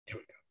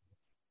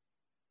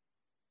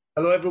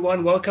Hello,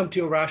 everyone. Welcome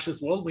to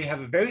Arash's World. We have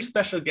a very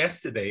special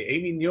guest today,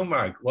 Amy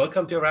Newmark.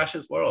 Welcome to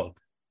Arash's World.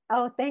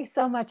 Oh, thanks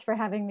so much for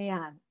having me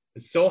on.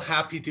 So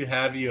happy to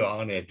have you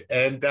on it.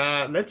 And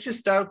let's just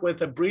start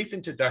with a brief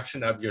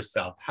introduction of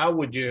yourself. How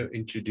would you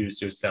introduce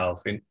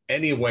yourself in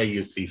any way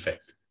you see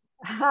fit?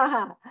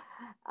 uh,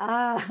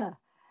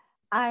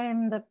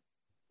 I'm the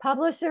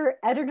publisher,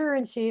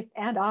 editor-in-chief,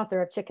 and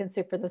author of Chicken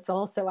Soup for the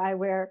Soul. So I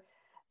wear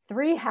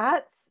three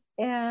hats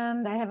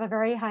and I have a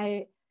very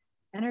high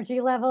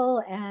energy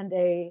level and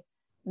a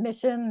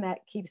mission that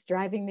keeps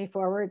driving me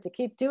forward to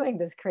keep doing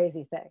this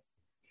crazy thing.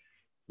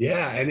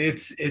 Yeah, and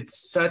it's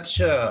such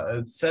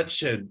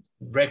a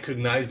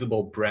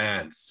recognizable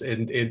brand,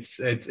 and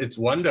it's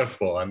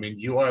wonderful. I mean,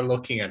 you are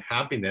looking at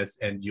happiness,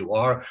 and you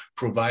are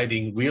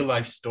providing real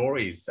life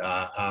stories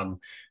that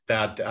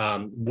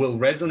will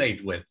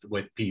resonate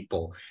with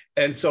people.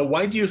 And so,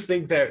 why do you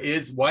think there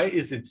is? Why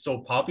is it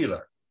so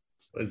popular?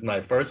 Is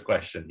my first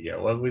question here.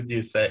 What would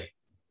you say?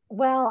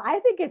 Well, I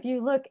think if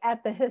you look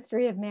at the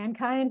history of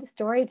mankind,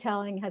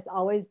 storytelling has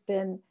always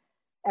been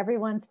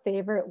everyone's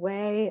favorite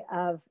way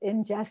of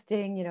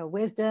ingesting,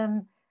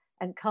 wisdom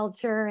and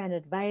culture and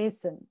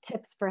advice and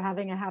tips for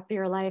having a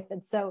happier life.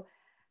 And so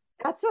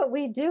that's what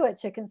we do at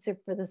Chicken Soup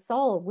for the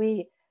Soul.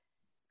 We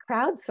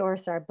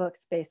crowdsource our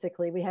books,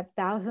 basically. We have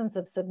thousands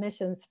of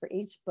submissions for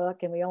each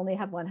book, and we only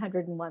have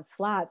 101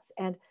 slots.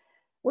 And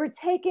we're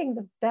taking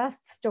the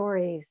best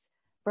stories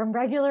from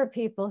regular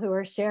people who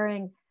are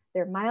sharing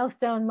their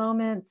milestone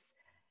moments,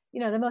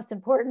 the most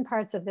important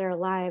parts of their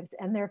lives,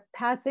 and they're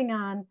passing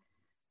on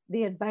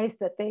the advice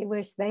that they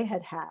wish they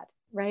had had,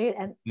 right?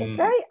 And it's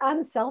very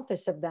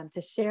unselfish of them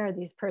to share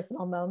these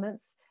personal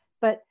moments,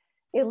 but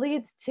it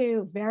leads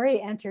to very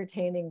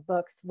entertaining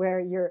books where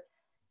you're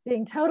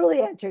being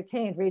totally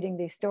entertained reading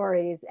these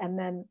stories. And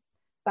then,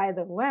 by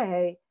the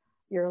way,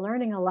 you're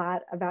learning a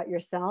lot about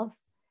yourself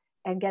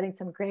and getting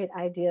some great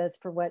ideas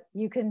for what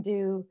you can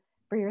do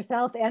for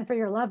yourself and for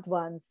your loved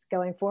ones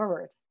going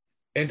forward.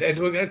 And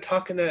we're going to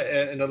talk in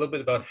a little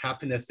bit about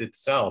happiness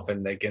itself,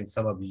 and again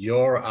some of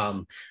your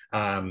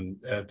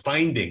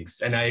findings.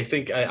 And I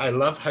think I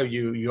love how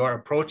you are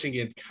approaching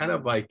it kind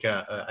of like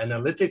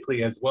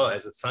analytically as well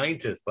as a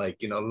scientist, like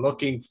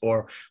looking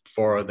for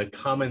the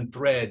common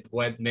thread,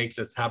 what makes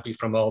us happy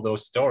from all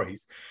those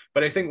stories.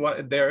 But I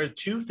think there are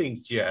two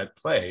things here at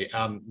play.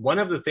 One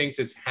of the things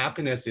is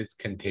happiness is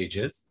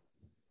contagious.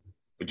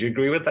 Would you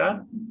agree with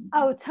that?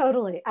 Oh,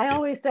 totally. I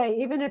always say,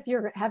 even if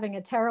you're having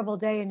a terrible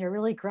day and you're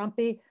really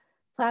grumpy,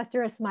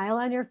 plaster a smile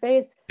on your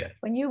face. Yes.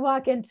 When you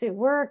walk into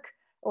work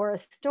or a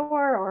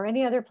store or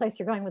any other place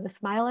you're going with a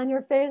smile on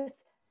your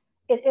face,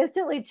 it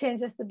instantly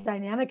changes the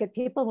dynamic, and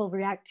people will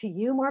react to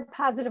you more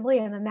positively,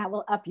 and then that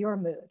will up your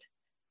mood.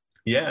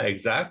 Yeah,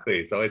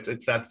 exactly. So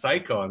it's that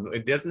cycle, and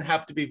it doesn't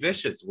have to be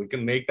vicious. We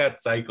can make that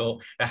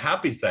cycle a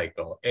happy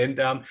cycle. And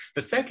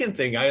the second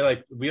thing I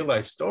like real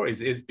life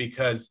stories is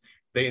because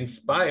they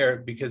inspire,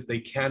 because they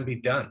can be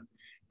done.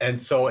 And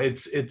so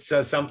it's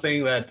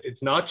something that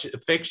it's not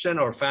fiction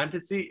or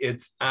fantasy,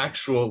 it's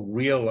actual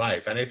real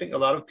life. And I think a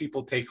lot of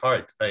people take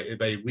heart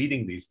by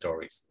reading these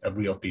stories of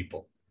real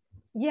people.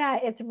 Yeah,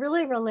 it's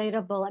really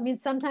relatable. I mean,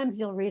 sometimes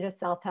you'll read a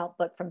self-help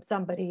book from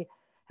somebody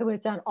who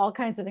has done all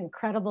kinds of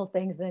incredible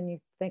things, and you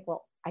think,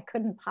 well, I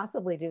couldn't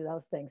possibly do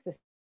those things. This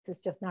is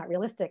just not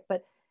realistic.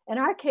 But in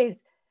our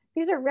case,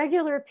 these are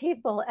regular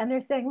people, and they're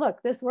saying,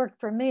 look, this worked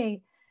for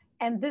me.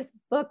 And this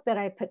book that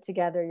I put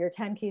together, your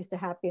 10 keys to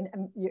happiness,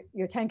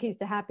 your 10 keys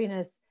to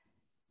happiness,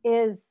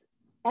 is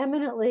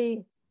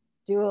eminently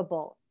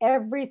doable.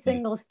 Every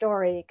single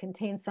story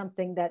contains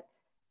something that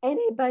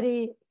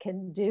anybody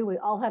can do. We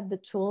all have the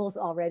tools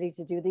already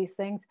to do these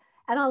things.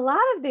 And a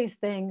lot of these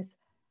things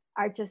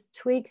are just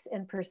tweaks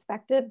in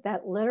perspective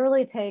that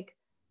literally take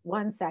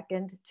 1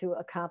 second to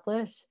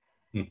accomplish.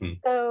 Mm-hmm.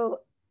 So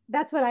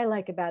that's what I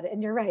like about it.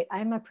 And you're right,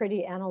 I'm a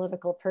pretty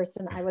analytical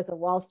person. I was a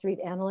Wall Street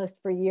analyst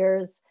for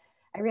years.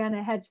 I ran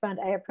a hedge fund.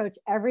 I approach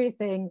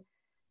everything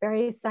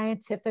very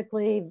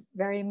scientifically,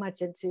 very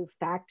much into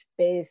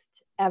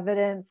fact-based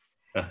evidence.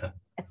 Uh-huh.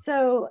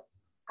 So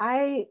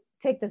I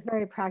take this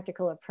very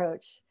practical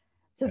approach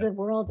to the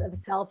world of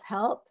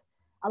self-help.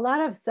 A lot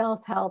of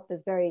self-help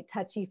is very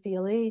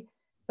touchy-feely,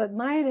 but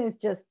mine is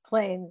just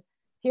plain,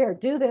 here,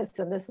 do this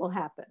and this will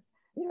happen.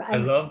 I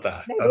love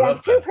that. Maybe I'm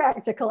too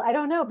practical. I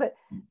don't know, but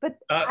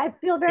I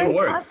feel very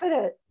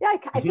confident. Yeah,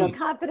 I feel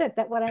confident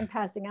that what I'm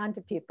passing on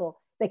to people,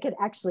 they can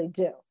actually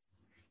do.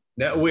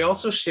 Now, we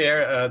also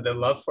share the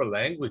love for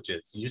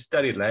languages. You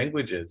studied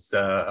languages,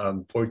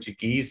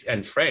 Portuguese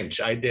and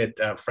French. I did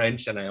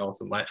French, and I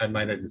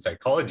minored in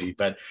psychology,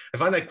 but I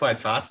find that quite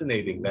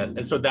fascinating.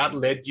 And so that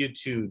led you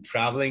to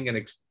traveling and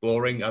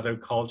exploring other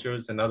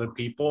cultures and other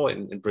people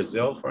in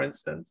Brazil, for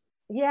instance?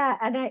 Yeah,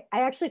 and I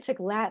actually took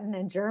Latin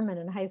and German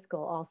in high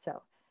school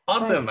also.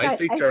 Awesome. I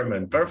speak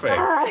German. Perfect.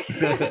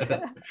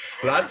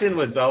 Latin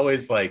was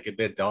always like a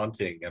bit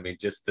daunting. I mean,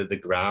 just the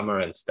grammar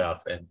and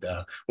stuff. And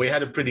we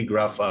had a pretty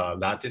gruff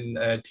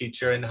Latin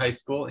teacher in high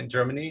school in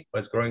Germany when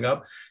I was growing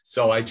up.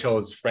 So I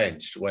chose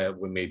French where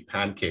we made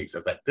pancakes. I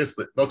was like, this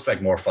looks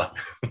like more fun.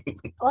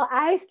 Well,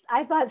 I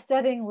thought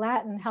studying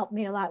Latin helped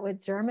me a lot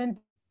with German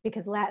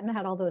because Latin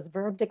had all those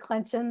verb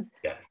declensions.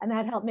 Yes. And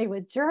that helped me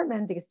with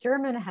German because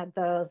German had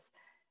those.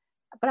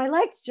 But I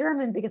liked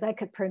German because I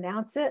could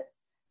pronounce it.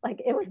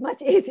 Like it was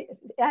much easier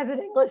as an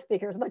English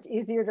speaker, it was much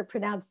easier to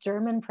pronounce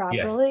German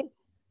properly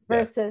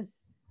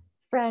versus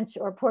French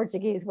or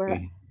Portuguese, where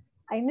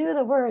I knew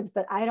the words,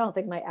 but I don't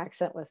think my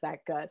accent was that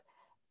good.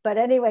 But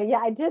anyway, yeah,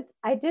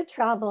 I did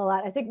travel a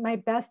lot. I think my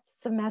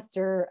best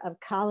semester of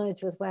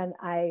college was when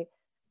I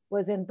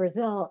was in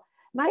Brazil.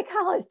 My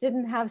college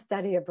didn't have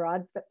study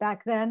abroad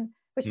back then,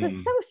 which was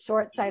so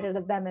short-sighted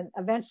of them. And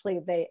eventually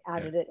they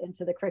added it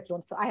into the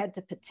curriculum. So I had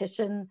to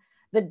petition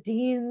the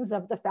deans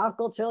of the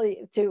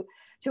faculty to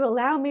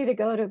allow me to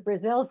go to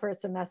Brazil for a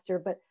semester,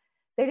 but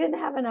they didn't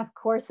have enough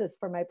courses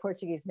for my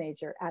Portuguese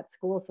major at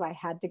school. So I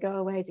had to go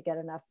away to get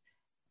enough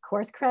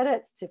course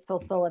credits to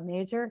fulfill a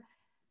major.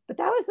 But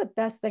that was the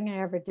best thing I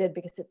ever did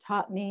because it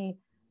taught me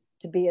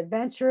to be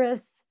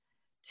adventurous,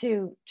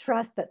 to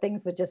trust that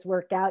things would just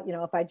work out. You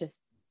know, if I just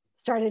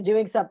started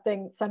doing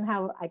something,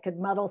 somehow I could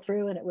muddle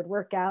through and it would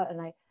work out.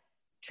 And I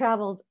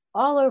traveled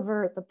all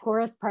over the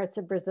poorest parts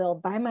of Brazil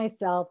by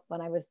myself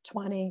when I was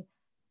 20.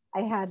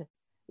 I had,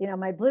 you know,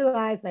 my blue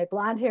eyes, my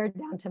blonde hair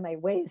down to my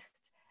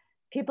waist.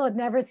 People had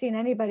never seen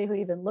anybody who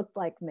even looked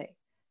like me.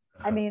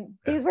 I mean,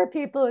 these were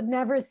people who had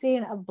never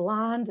seen a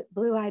blonde,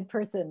 blue-eyed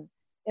person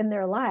in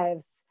their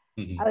lives.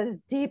 I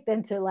was deep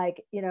into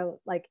like, you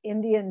know, like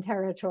Indian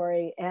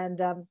territory.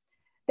 And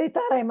they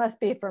thought I must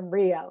be from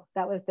Rio.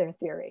 That was their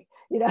theory.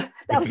 You know,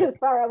 that was as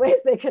far away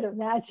as they could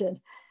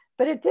imagine.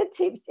 But it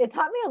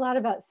taught me a lot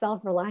about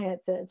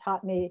self-reliance, and it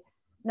taught me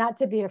not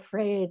to be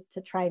afraid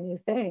to try new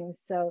things.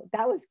 So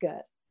that was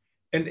good.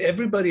 And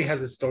everybody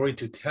has a story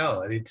to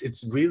tell, and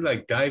it's really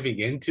like diving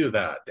into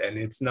that. And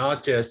it's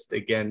not just,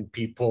 again,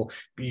 people.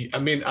 I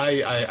mean,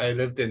 I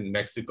lived in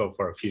Mexico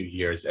for a few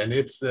years, and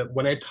it's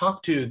when I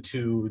talk to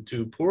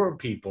poorer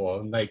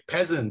people like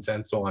peasants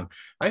and so on,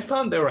 I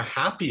found they were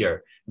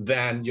happier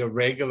than your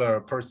regular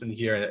person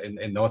here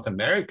in North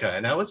America.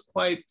 And I was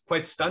quite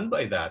stunned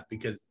by that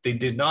because they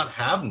did not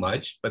have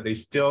much, but they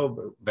still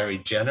were very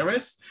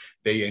generous.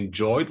 They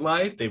enjoyed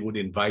life. They would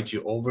invite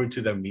you over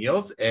to their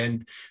meals,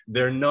 and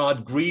they're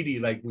not greedy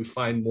like we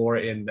find more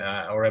in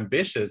or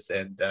ambitious,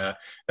 and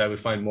that we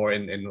find more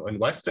in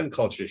Western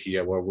culture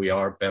here, where we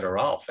are better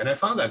off. And I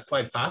found that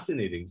quite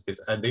fascinating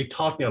because they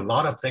taught me a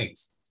lot of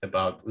things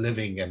about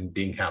living and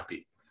being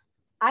happy.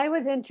 I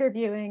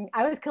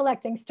was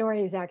collecting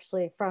stories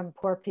actually from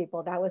poor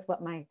people. That was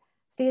what my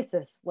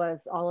thesis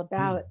was all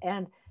about.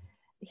 And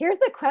here's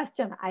the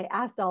question I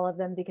asked all of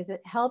them because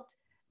it helped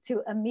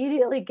to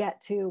immediately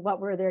get to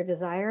what were their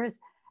desires.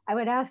 I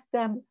would ask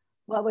them,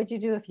 what would you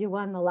do if you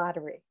won the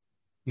lottery?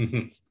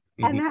 And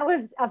that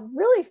was a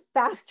really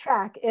fast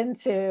track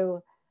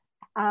into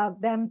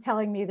them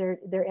telling me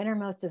their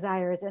innermost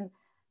desires. And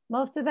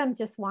most of them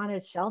just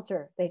wanted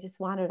shelter. They just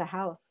wanted a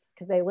house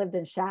because they lived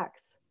in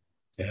shacks.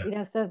 You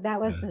know, so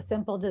that was the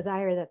simple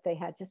desire that they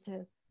had, just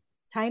a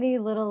tiny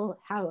little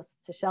house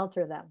to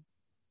shelter them.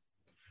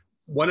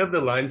 One of the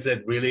lines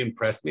that really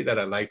impressed me that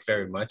I like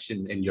very much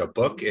in your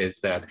book is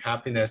that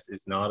happiness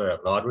is not a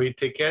lottery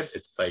ticket.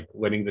 It's like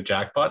winning the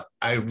jackpot.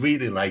 I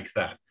really like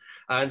that.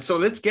 And so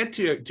let's get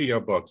to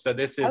your book. So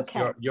this is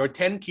your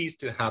 10 keys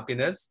to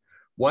happiness,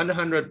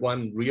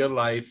 101 real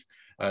life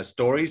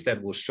stories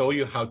that will show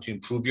you how to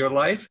improve your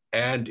life.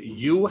 And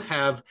you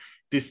have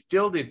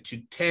distilled it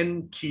to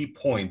 10 key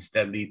points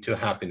that lead to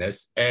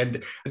happiness.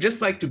 And I'd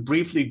just like to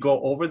briefly go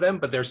over them,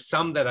 but there's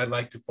some that I'd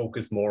like to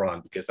focus more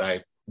on because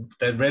that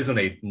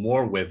resonate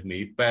more with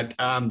me. But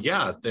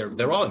yeah,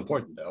 they're all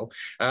important though.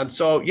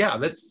 So yeah,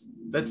 let's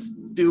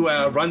do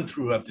a run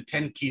through of the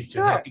 10 keys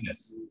to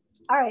happiness.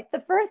 All right,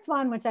 the first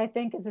one, which I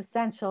think is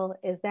essential,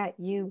 is that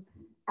you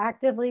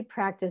actively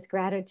practice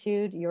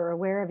gratitude. You're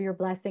aware of your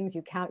blessings,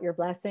 you count your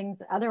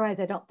blessings. Otherwise,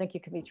 I don't think you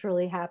can be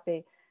truly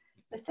happy.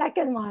 The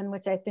second one,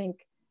 which I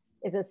think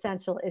is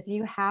essential, is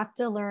you have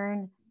to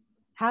learn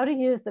how to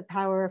use the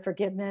power of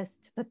forgiveness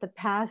to put the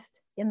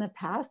past in the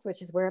past,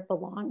 which is where it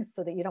belongs,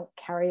 so that you don't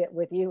carry it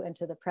with you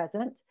into the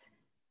present.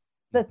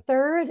 The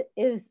third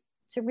is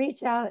to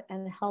reach out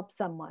and help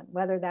someone,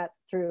 whether that's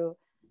through,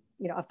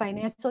 you know, a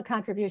financial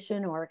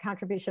contribution or a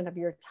contribution of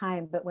your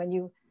time. But when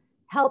you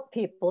help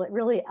people, it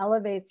really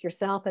elevates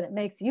yourself and it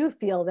makes you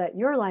feel that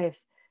your life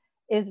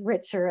is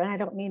richer. And I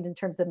don't mean in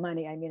terms of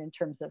money, I mean in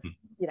terms of,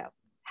 you know,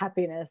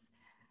 happiness.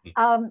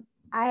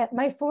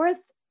 My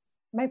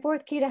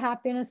fourth key to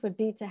happiness would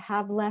be to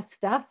have less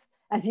stuff.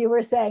 As you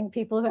were saying,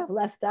 people who have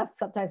less stuff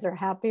sometimes are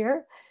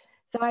happier.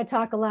 So I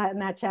talk a lot in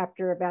that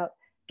chapter about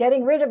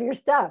getting rid of your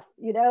stuff,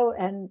 you know,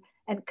 and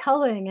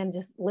culling and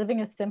just living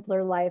a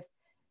simpler life.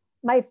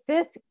 My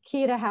fifth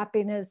key to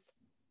happiness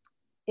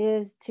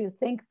is to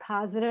think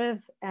positive.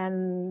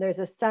 And there's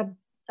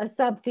a a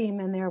sub theme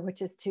in there,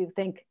 which is to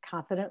think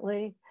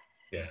confidently.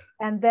 Yeah.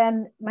 And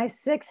then my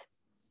sixth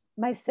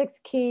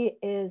key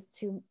is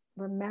to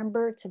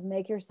remember to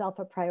make yourself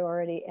a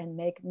priority and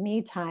make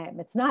me time.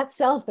 It's not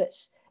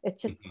selfish, it's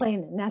just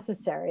plain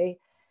necessary.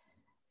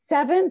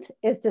 Seventh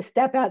is to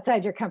step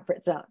outside your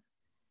comfort zone.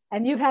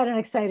 And you've had an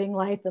exciting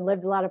life and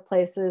lived a lot of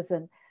places,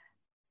 and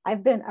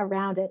I've been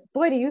around it.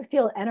 Boy, do you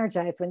feel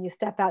energized when you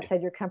step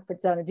outside your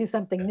comfort zone and do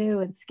something new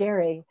and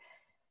scary.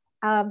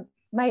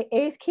 My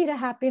eighth key to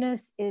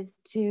happiness is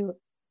to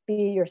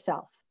be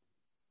yourself.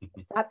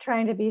 Stop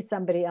trying to be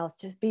somebody else.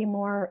 Just be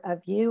more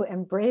of you.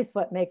 Embrace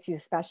what makes you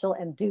special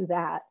and do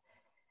that.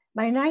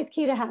 My ninth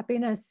key to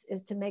happiness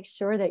is to make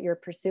sure that you're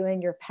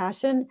pursuing your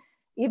passion,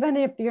 even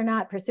if you're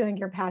not pursuing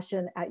your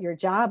passion at your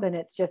job and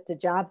it's just a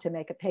job to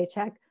make a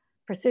paycheck.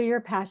 Pursue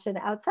your passion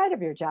outside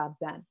of your job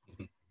then.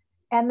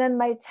 And then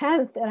my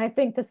 10th, and I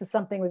think this is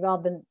something we've all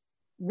been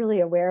really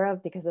aware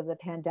of because of the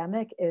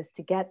pandemic, is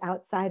to get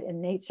outside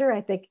in nature.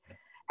 I think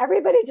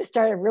everybody just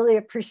started really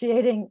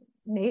appreciating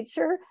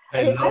nature.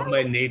 I love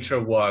my nature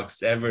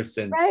walks ever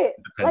since the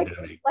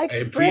pandemic. Like I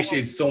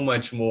appreciate so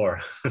much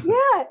more. Yeah,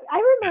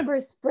 I remember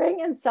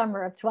spring and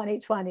summer of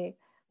 2020.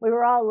 We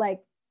were all like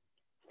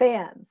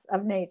fans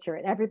of nature,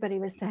 and everybody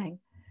was saying,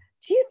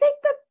 do you think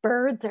the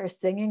birds are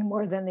singing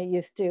more than they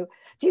used to?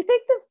 Do you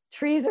think the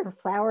trees are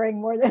flowering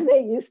more than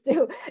they used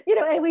to? You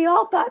know, and we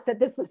all thought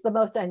that this was the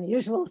most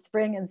unusual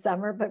spring and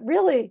summer, but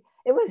really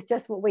it was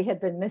just what we had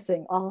been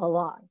missing all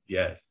along.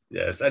 Yes,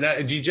 yes.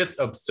 And you just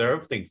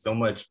observe things so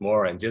much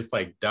more, and just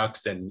like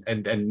ducks and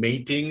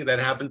mating that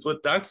happens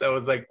with ducks. I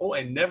was like, oh,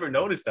 I never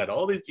noticed that.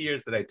 All these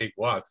years that I take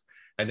walks,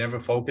 I never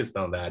focused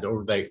on that.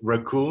 Or like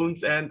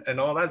raccoons and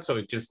all that. So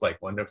it's just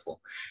like wonderful.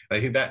 And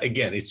I think that,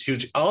 again, it's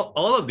huge.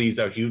 All of these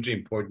are hugely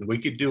important. We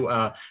could do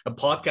a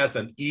podcast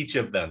on each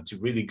of them to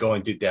really go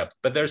into depth.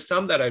 But there's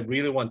some that I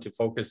really want to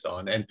focus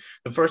on. And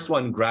the first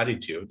one,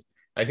 gratitude.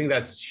 I think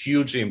that's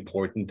hugely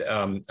important.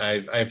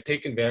 I've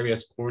taken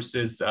various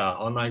courses,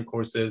 online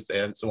courses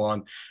and so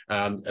on,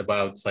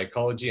 about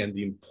psychology and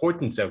the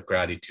importance of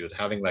gratitude,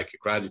 having like a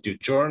gratitude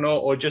journal,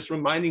 or just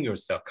reminding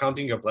yourself,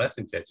 counting your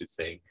blessings, as you're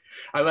saying.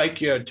 I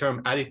like your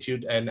term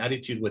attitude and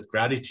attitude with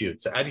gratitude.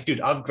 So attitude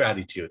of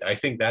gratitude, I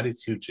think that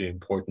is hugely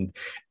important.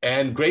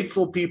 And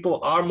grateful people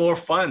are more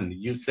fun.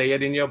 You say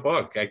it in your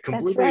book. I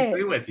completely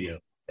agree with you.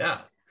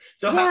 Yeah.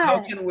 So how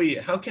can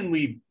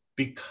we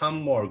become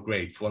more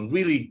grateful and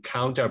really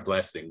count our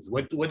blessings?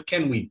 What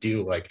can we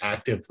do, like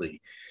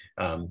actively,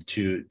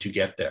 to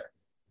get there?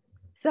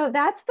 So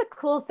that's the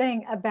cool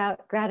thing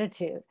about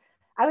gratitude.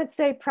 I would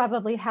say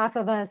probably half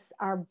of us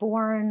are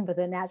born with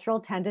a natural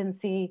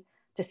tendency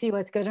to see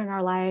what's good in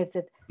our lives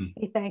and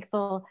be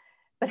thankful,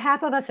 but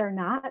half of us are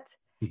not.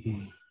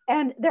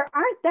 And there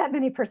aren't that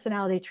many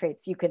personality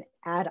traits you can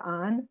add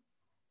on.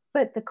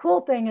 But the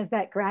cool thing is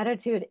that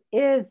gratitude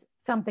is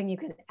something you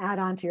can add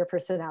on to your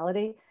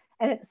personality.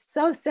 And it's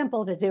so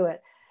simple to do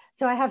it.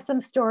 So I have some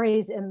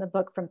stories in the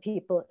book from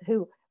people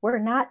who were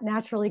not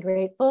naturally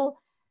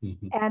grateful,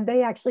 and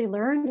they actually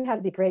learned how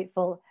to be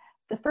grateful.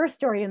 The first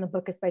story in the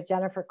book is by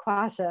Jennifer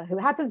Quasha, who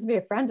happens to be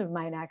a friend of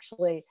mine,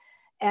 actually.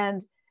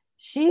 And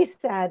she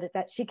said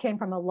that she came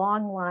from a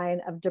long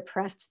line of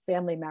depressed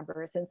family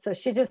members. And so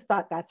she just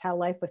thought that's how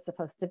life was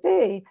supposed to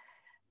be.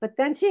 But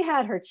then she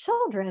had her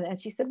children and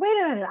she said, wait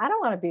a minute, I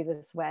don't want to be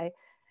this way.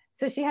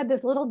 So she had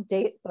this little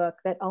date book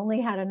that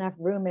only had enough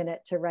room in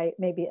it to write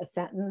maybe a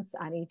sentence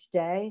on each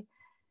day.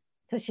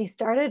 So she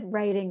started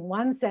writing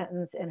one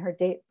sentence in her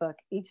date book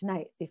each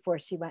night before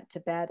she went to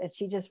bed. And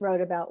she just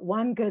wrote about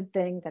one good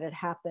thing that had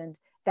happened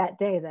that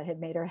day that had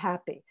made her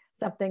happy.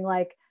 Something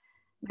like,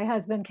 my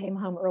husband came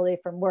home early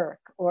from work,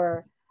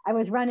 or I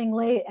was running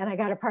late and I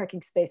got a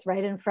parking space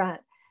right in front.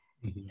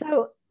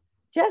 So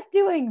just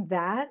doing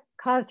that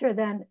caused her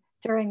then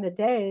during the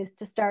days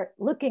to start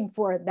looking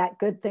for that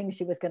good thing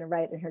she was going to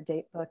write in her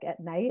date book at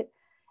night.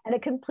 And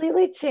it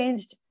completely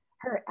changed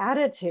her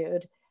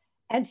attitude.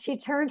 And she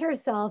turned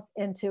herself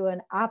into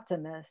an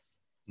optimist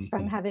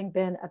from having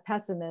been a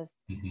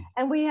pessimist.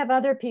 And we have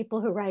other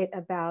people who write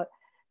about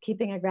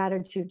keeping a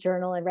gratitude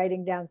journal and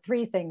writing down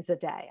 3 things a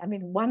day. I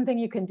mean, one thing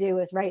you can do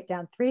is write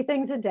down 3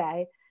 things a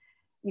day.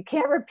 You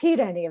can't repeat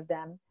any of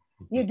them.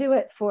 You do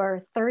it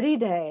for 30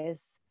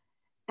 days.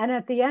 And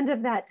at the end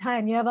of that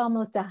time, you have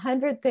almost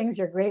 100 things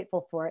you're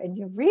grateful for. And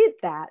you read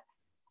that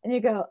and you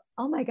go,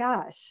 oh my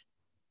gosh,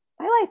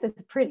 my life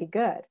is pretty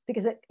good,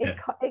 because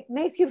it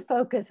makes you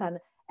focus on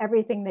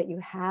everything that you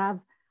have,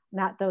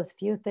 not those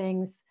few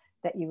things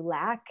that you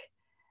lack.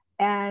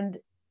 And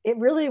it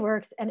really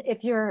works. And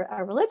if you're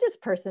a religious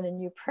person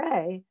and you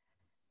pray,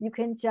 you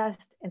can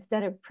just,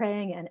 instead of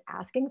praying and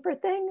asking for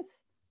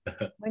things,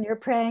 when you're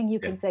praying, you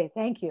can say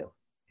thank you.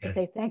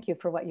 Say thank you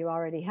for what you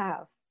already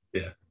have.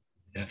 Yeah.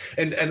 Yeah.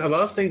 And a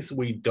lot of things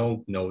we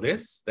don't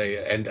notice,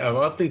 and a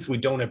lot of things we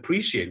don't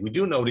appreciate. We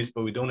do notice,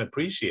 but we don't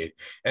appreciate.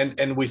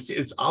 And we see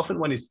it's often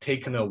when it's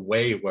taken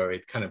away where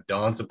it kind of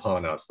dawns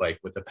upon us, like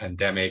with the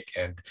pandemic,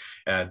 and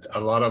a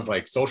lot of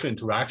like social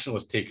interaction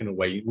was taken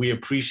away. We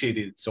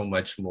appreciated it so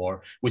much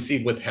more. We see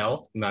it with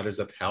health, matters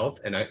of health,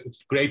 and I'm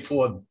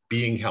grateful of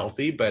being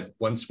healthy, but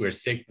once we're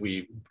sick,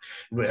 we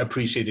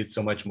appreciate it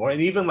so much more.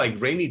 And even like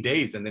rainy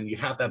days, and then you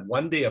have that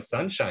one day of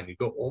sunshine, you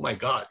go, oh my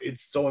God,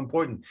 it's so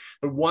important.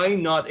 But why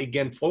not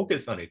again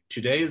focus on it?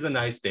 Today is a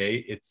nice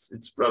day.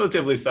 It's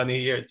relatively sunny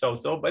here, so,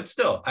 but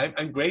still,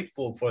 I'm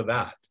grateful for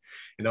that.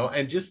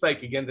 And just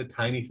like again the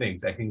tiny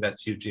things, I think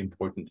that's hugely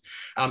important.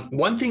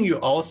 One thing you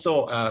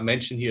also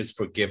mentioned here is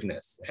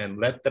forgiveness, and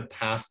let the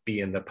past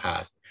be in the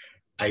past.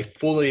 I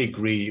fully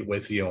agree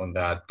with you on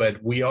that,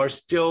 but we are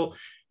still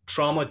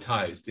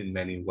traumatized in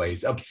many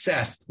ways,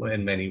 obsessed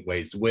in many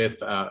ways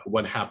with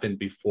what happened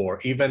before,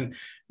 even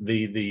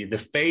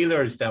the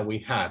failures that we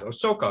had, or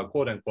so-called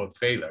quote unquote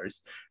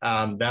failures,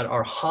 that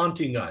are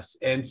haunting us.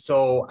 And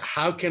so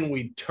how can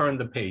we turn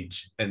the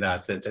page in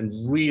that sense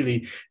and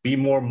really be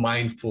more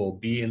mindful,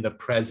 be in the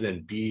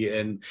present, be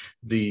in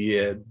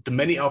the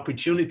many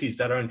opportunities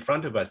that are in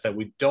front of us that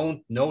we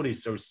don't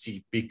notice or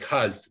see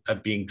because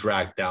of being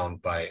dragged down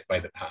by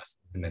the past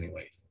in many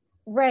ways?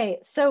 Right.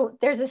 So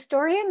there's a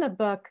story in the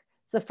book,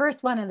 the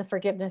first one in the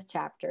forgiveness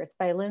chapter. It's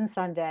by Lynn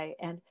Sunday.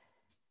 And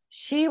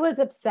she was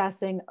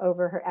obsessing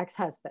over her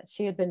ex-husband.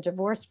 She had been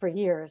divorced for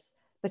years,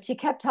 but she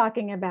kept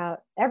talking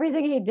about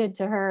everything he did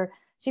to her.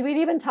 She would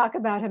even talk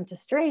about him to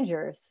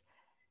strangers.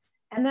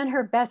 And then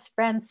her best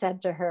friend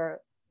said to her,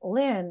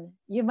 Lynn,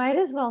 you might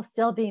as well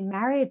still be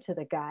married to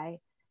the guy.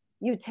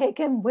 You take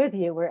him with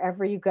you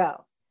wherever you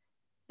go.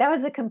 That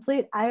was a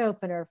complete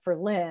eye-opener for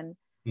Lynn.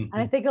 Mm-hmm.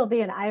 And I think it'll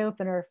be an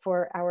eye-opener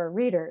for our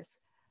readers.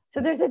 So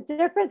there's a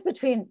difference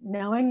between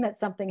knowing that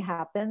something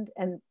happened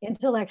and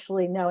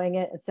intellectually knowing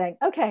it and saying,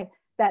 okay,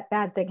 that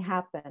bad thing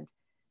happened.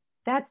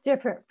 That's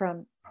different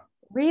from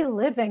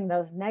reliving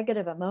those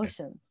negative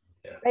emotions,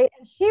 right?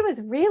 And she was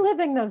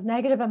reliving those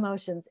negative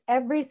emotions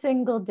every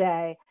single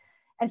day.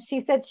 And she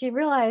said she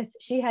realized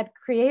she had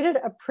created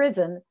a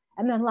prison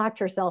and then locked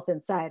herself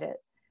inside it.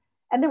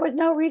 And there was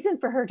no reason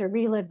for her to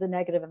relive the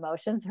negative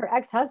emotions. Her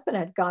ex-husband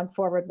had gone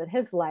forward with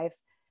his life.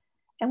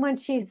 And when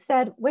she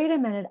said, wait a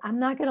minute, I'm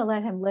not going to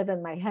let him live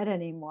in my head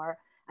anymore.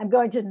 I'm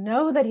going to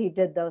know that he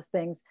did those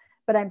things,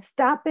 but I'm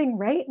stopping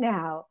right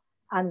now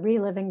on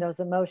reliving those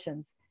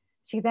emotions.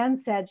 She then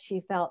said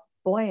she felt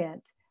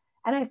buoyant.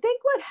 And I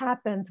think what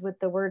happens with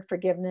the word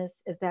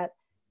forgiveness is that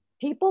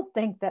people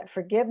think that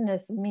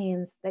forgiveness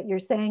means that you're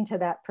saying to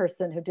that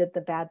person who did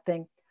the bad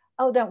thing,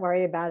 oh, don't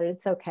worry about it.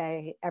 It's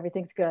okay.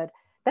 Everything's good.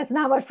 That's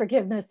not what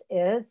forgiveness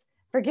is.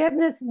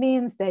 Forgiveness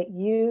means that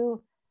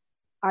you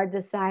are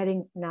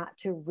deciding not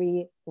to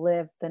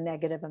relive the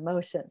negative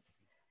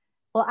emotions.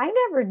 Well, I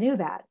never knew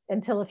that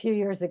until a few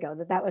years ago,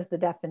 that was the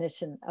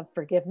definition of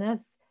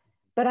forgiveness.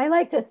 But I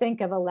like to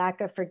think of a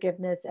lack of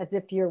forgiveness as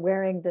if you're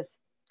wearing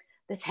this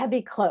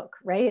heavy cloak,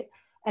 right?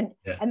 And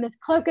this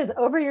cloak is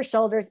over your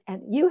shoulders,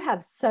 and you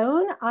have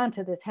sewn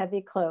onto this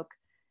heavy cloak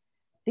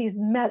these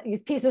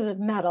pieces of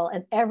metal,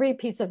 and every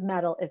piece of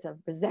metal is a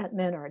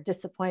resentment or a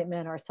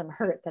disappointment or some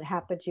hurt that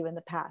happened to you in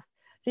the past.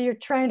 So you're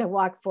trying to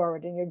walk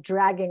forward and you're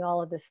dragging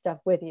all of this stuff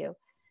with you.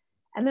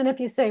 And then if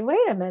you say,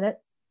 wait a minute,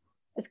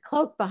 this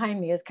cloak behind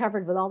me is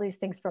covered with all these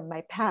things from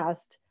my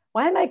past.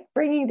 Why am I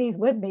bringing these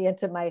with me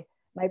into my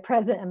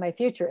present and my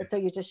future? And so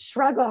you just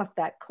shrug off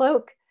that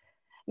cloak.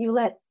 You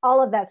let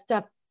all of that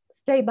stuff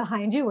stay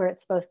behind you where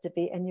it's supposed to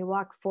be, and you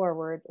walk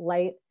forward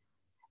light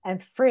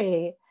and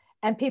free.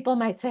 And people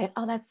might say,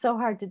 oh, that's so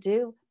hard to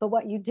do. But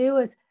what you do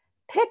is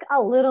pick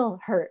a little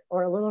hurt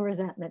or a little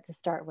resentment to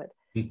start with.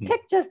 Mm-hmm.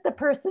 Pick just the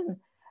person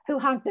who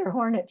honked their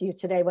horn at you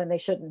today when they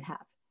shouldn't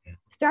have.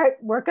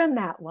 Work on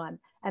that one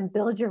and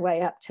build your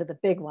way up to the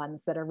big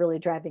ones that are really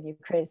driving you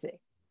crazy.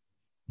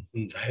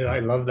 I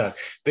love that.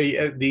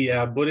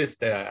 The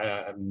Buddhist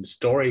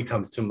story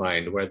comes to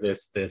mind where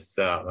this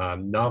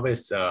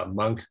novice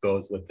monk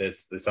goes with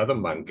this other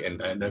monk,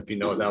 and I don't know if you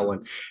know that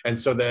one. And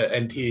so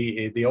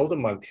the older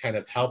monk kind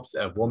of helps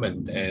a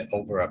woman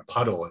over a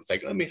puddle. It's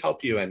like, let me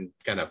help you, and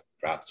kind of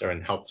grabs her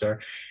and helps her.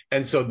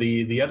 And so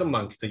the other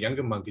monk, the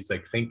younger monk, is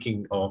like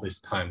thinking all this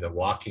time, they're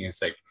walking,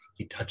 it's like,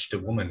 he touched a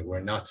woman, we're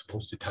not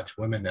supposed to touch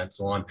women, and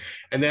so on.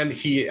 And then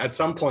at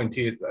some point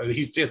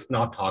he's just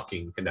not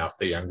talking enough,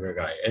 the younger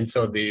guy. And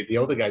so the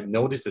older guy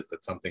notices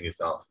that something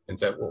is off and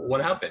said, well,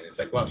 what happened? It's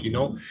like, well,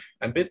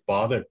 I'm a bit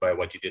bothered by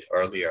what you did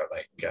earlier,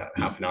 like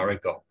half an hour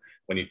ago,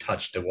 when you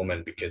touched a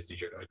woman, because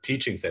your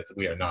teaching says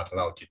we are not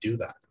allowed to do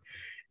that.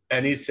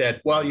 And he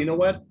said, well, you know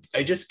what?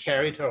 I just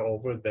carried her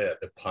over the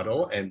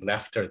puddle and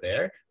left her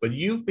there, but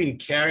you've been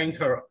carrying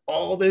her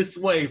all this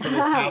way for this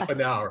half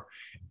an hour.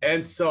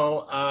 And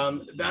so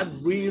that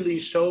really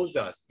shows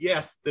us,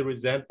 yes, the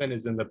resentment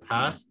is in the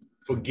past.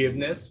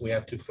 Forgiveness, we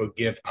have to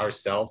forgive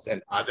ourselves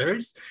and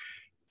others,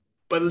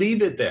 but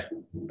leave it there,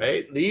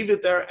 right? Leave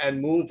it there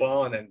and move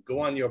on and go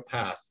on your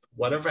path.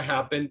 Whatever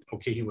happened,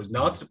 okay, he was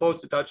not supposed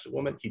to touch the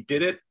woman. He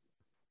did it.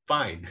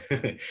 fine.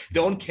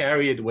 Don't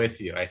carry it with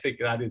you. I think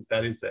that is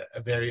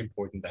a very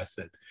important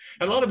lesson.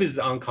 And a lot of it is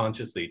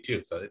unconsciously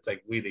too. So it's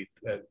like really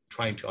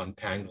trying to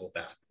untangle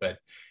that, but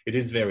it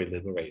is very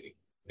liberating.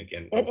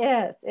 Again, it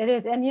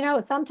is. And you know,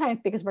 sometimes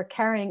because we're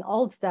carrying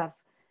old stuff,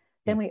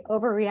 then we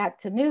overreact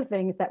to new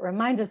things that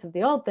remind us of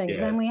the old things. Yes,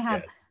 then we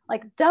have yes.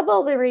 like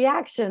double the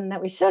reaction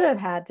that we should have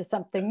had to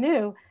something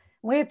new.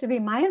 We have to be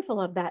mindful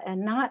of that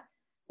and not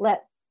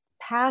let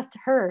past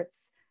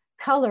hurts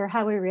color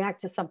how we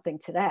react to something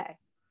today.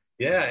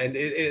 Yeah, and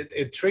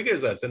it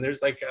triggers us, and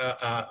there's like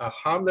a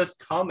harmless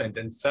comment,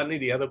 and suddenly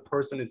the other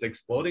person is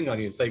exploding on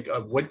you. It's like,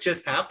 what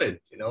just happened,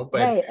 you know?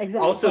 But right,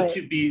 exactly. Also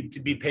to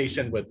be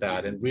patient with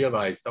that and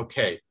realize,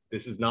 okay,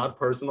 this is not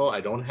personal.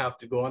 I don't have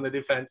to go on the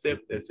defensive.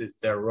 This is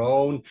their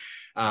own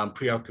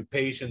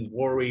preoccupations,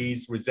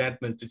 worries,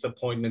 resentments,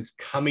 disappointments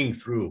coming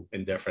through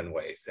in different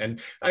ways.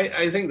 And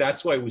I think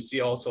that's why we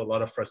see also a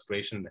lot of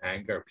frustration and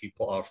anger.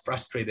 People are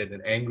frustrated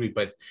and angry,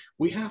 but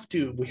we have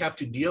to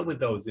deal with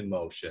those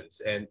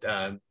emotions and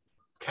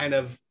kind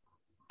of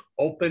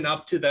open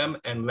up to them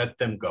and let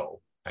them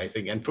go, I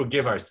think, and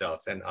forgive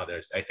ourselves and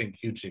others. I think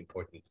hugely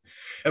important.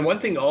 And one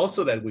thing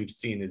also that we've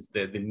seen is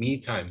the me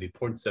time, the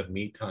importance of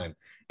me time,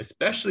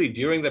 especially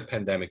during the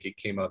pandemic. It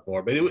came out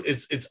more, but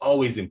it's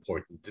always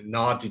important,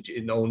 not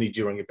only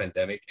during a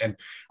pandemic. And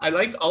I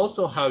like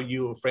also how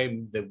you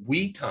frame the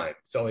we time.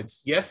 So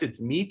it's, yes, it's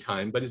me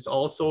time, but it's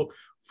also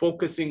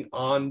focusing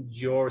on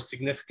your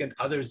significant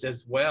others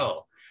as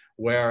well.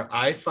 Where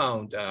I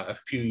found a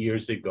few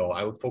years ago,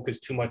 I would focus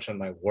too much on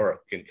my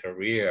work and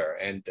career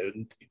and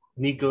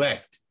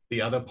neglect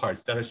the other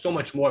parts that are so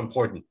much more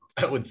important.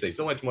 I would say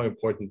so much more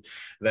important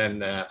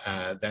than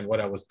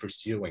what I was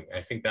pursuing.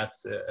 I think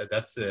that's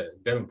a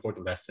very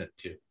important lesson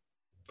too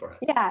for us.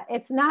 Yeah,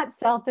 it's not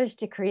selfish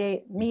to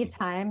create me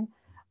time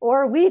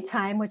or we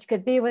time, which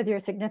could be with your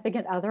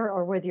significant other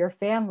or with your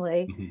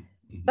family,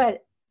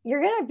 but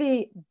you're going to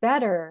be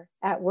better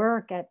at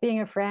work, at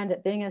being a friend,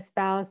 at being a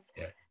spouse,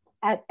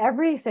 at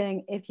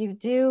everything if you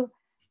do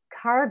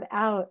carve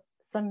out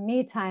some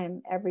me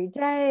time every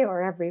day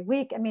or every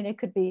week. I mean, it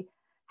could be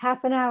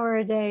half an hour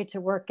a day to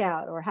work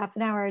out, or half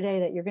an hour a day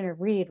that you're going to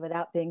read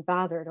without being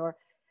bothered, or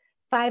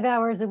 5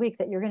 hours a week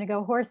that you're going to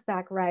go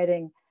horseback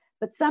riding,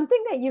 but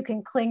something that you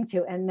can cling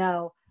to and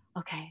know,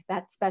 okay,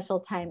 that special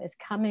time is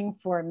coming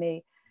for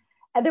me.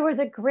 And there was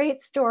a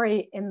great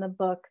story in the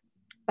book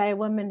by a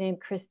woman named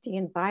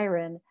Christine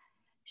Byron.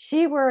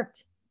 She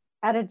worked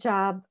at a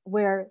job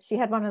where she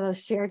had one of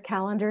those shared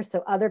calendars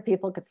so other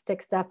people could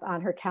stick stuff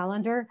on her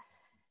calendar.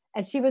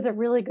 And she was a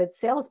really good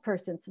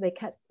salesperson. So they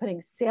kept putting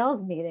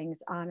sales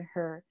meetings on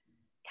her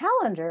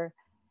calendar.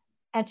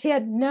 And she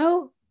had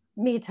no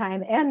me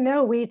time and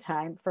no we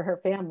time for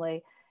her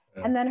family.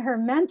 Yeah. And then her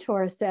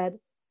mentor said,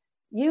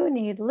 you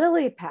need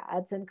lily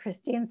pads. And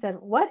Christine said,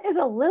 what is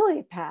a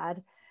lily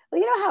pad?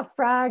 Well, you know how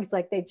frogs,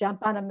 like they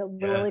jump on a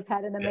lily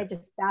pad and then they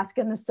just bask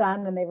in the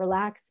sun and they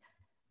relax.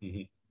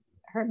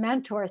 Her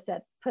mentor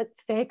said, put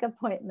a fake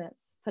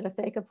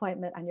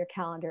appointment on your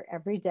calendar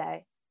every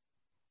day.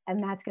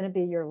 And that's going to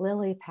be your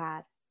lily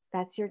pad.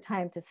 That's your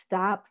time to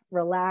stop,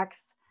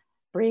 relax,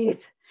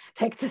 breathe,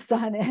 take the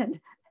sun in.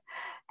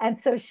 And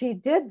so she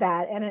did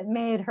that, and it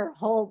made her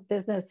whole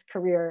business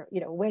career,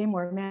 way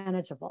more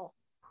manageable.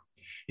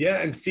 Yeah,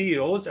 and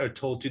CEOs are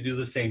told to do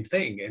the same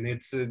thing, and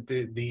it's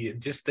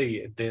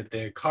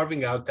the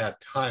carving out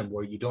that time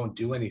where you don't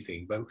do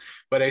anything.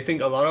 But I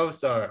think a lot of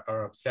us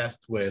are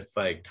obsessed with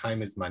like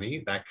time is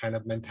money, that kind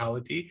of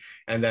mentality,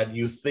 and that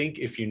you think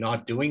if you're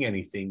not doing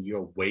anything,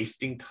 you're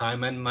wasting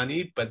time and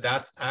money. But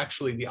that's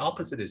actually the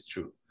opposite is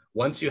true.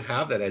 Once you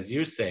have that, as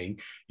you're saying,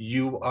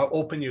 you are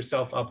open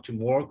yourself up to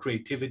more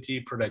creativity,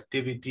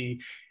 productivity,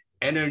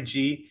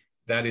 energy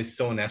that is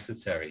so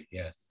necessary.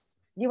 Yes.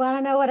 You want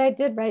to know what I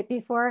did right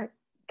before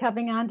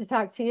coming on to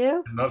talk to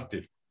you? I'd love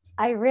to.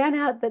 I ran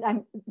out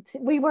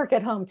we work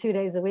at home 2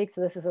 days a week.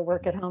 So this is a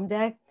work at home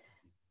day.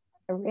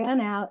 I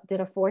ran out,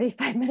 did a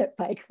 45-minute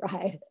bike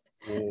ride,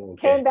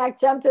 came back,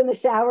 jumped in the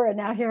shower, and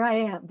now here I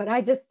am. But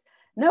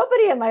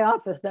nobody in my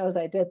office knows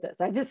I did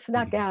this. I just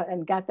snuck out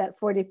and got that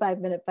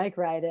 45-minute bike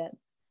ride in.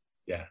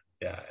 Yeah.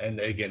 Yeah. And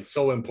again,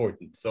 so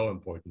important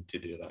to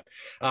do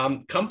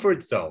that.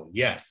 Comfort zone.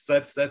 Yes.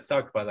 Let's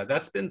talk about that.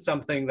 That's been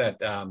something that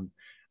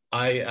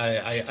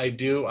I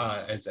do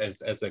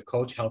as a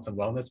coach, health and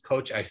wellness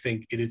coach. I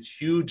think it is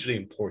hugely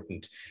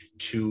important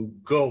to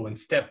go and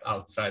step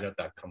outside of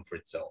that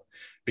comfort zone,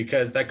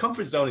 because that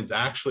comfort zone is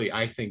actually,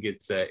 I think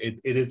it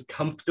is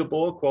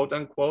comfortable, quote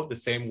unquote, the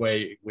same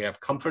way we have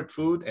comfort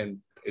food and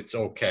it's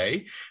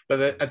okay.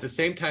 But at the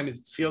same time, it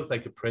feels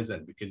like a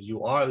prison because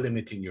you are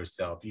limiting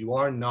yourself. You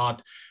are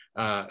not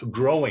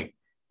growing.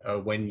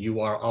 When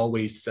you are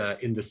always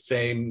in the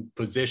same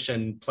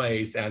position,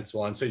 place, and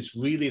so on. So it's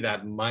really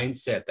that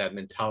mindset, that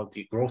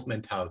mentality, growth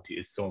mentality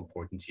is so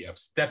important to you,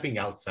 stepping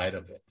outside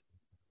of it.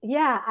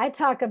 Yeah, I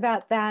talk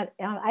about that.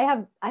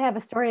 I have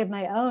a story of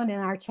my own in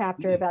our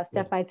chapter about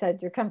step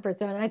outside your comfort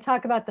zone. And I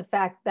talk about the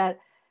fact that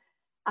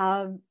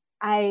I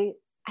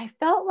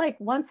felt like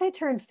once I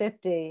turned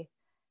 50,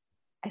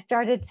 I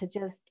started to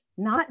just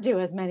not do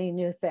as many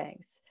new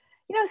things.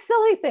 You know,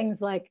 silly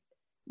things like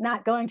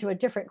not going to a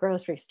different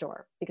grocery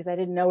store because I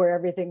didn't know where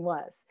everything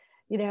was.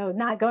 You know,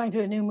 not going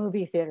to a new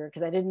movie theater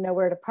because I didn't know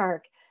where to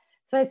park.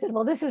 So I said,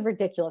 well, this is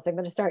ridiculous. I'm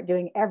going to start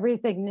doing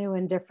everything new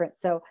and different.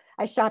 So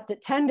I shopped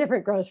at 10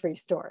 different grocery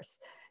stores.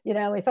 You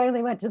know, we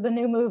finally went to the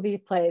new movie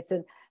place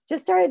and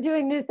just started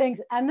doing new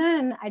things. And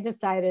then I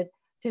decided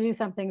to do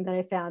something that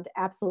I found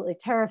absolutely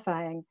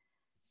terrifying.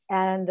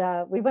 And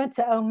we went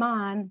to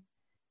Oman.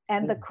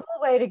 And the cool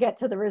way to get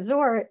to the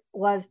resort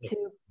was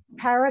to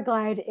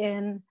paraglide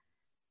in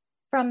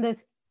from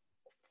this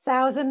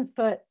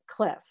 1,000-foot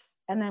cliff.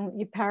 And then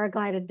you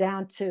paraglided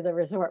down to the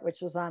resort, which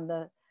was on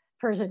the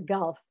Persian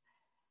Gulf.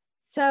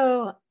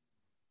 So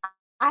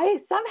I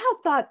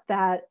somehow thought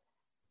that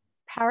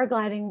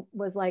paragliding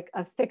was like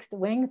a fixed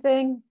wing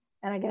thing.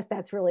 And I guess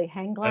that's really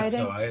hang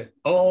gliding.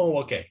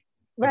 Okay.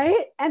 Right.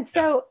 Okay. And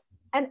so,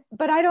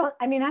 but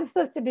I mean, I'm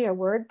supposed to be a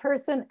word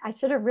person. I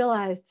should have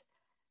realized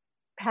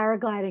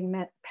paragliding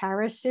meant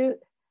parachute.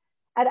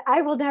 And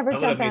I will never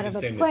jump out of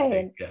a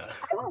plane. Yeah.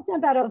 I won't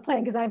jump out of a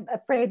plane because I'm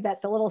afraid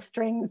that the little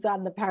strings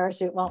on the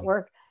parachute won't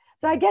work.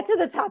 So I get to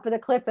the top of the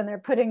cliff and they're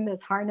putting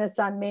this harness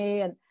on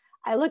me. And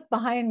I look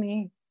behind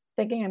me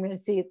thinking I'm going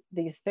to see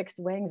these fixed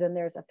wings and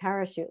there's a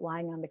parachute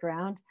lying on the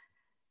ground.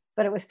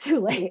 But it was too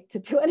late to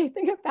do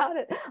anything about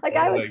it. Like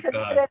I was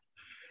committed.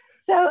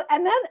 So,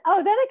 and then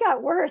it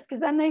got worse because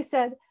then they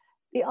said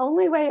the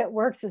only way it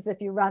works is if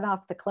you run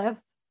off the cliff.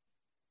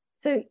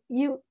 So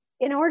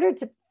in order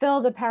to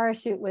fill the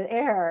parachute with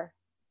air,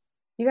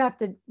 you have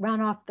to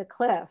run off the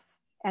cliff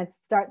and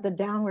start the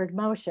downward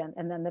motion,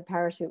 and then the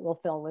parachute will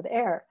fill with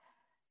air.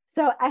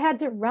 So I had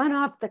to run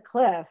off the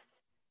cliff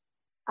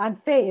on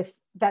faith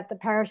that the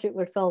parachute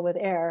would fill with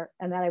air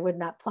and that I would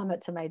not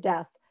plummet to my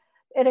death.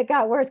 And it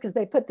got worse because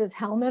they put this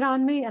helmet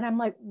on me. And I'm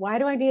like, why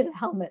do I need a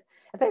helmet?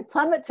 If I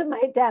plummet to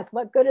my death,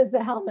 what good is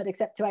the helmet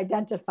except to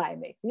identify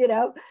me, you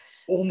know?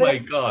 Oh my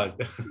God.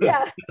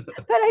 Yeah,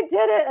 but I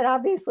did it. And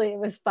obviously it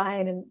was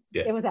fine. And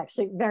it was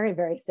actually very,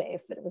 very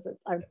safe. It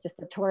was just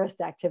a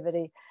tourist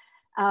activity.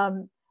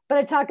 But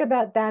I talk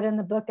about that in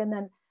the book. And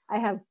then I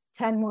have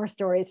 10 more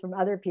stories from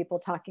other people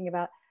talking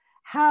about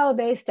how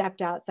they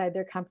stepped outside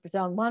their comfort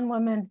zone. One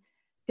woman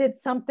did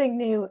something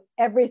new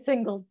every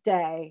single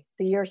day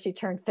the year she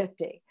turned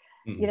 50,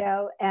 you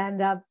know,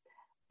 and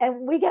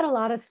we get a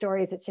lot of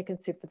stories at Chicken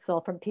Soup for the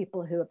Soul from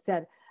people who have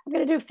said, I'm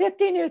going to do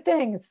 50 new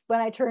things when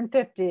I turn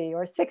 50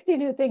 or 60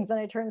 new things when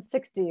I turn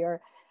 60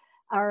 or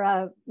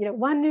you know,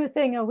 one new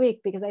thing a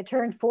week because I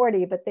turned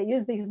 40, but they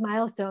use these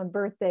milestone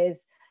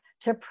birthdays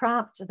to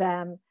prompt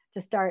them to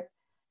start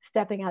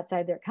stepping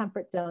outside their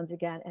comfort zones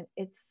again. And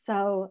it's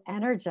so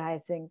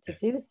energizing to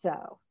do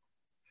so.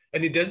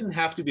 And it doesn't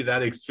have to be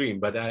that extreme,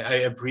 but I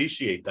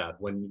appreciate that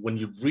when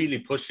you really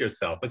push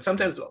yourself. But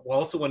sometimes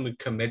also when we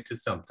commit to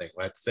something,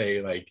 let's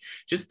say like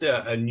just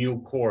a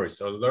new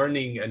course or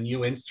learning a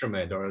new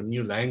instrument or a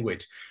new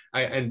language.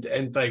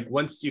 And like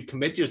once you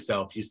commit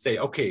yourself, you say,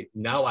 okay,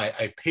 now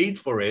I paid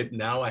for it.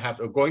 Now I have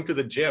to going to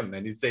the gym,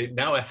 and you say,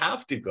 now I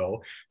have to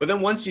go. But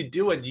then once you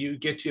do it, you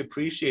get to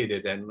appreciate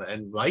it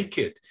and like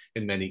it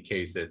in many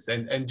cases,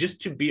 and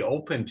just to be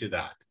open to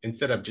that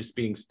instead of just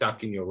being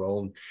stuck in your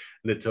own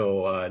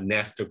little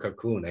nest or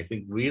cocoon. I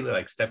think really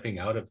like stepping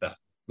out of that,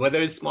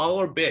 whether it's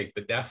small or big,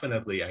 but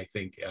definitely I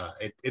think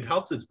it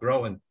helps us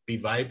grow and be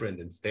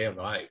vibrant and stay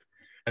alive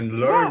and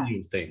learn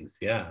new things.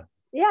 Yeah.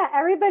 Yeah,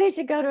 everybody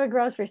should go to a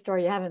grocery store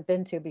you haven't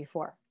been to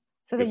before,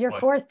 so that you're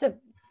forced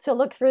to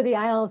look through the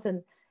aisles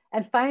and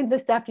find the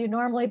stuff you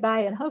normally buy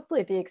and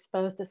hopefully be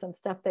exposed to some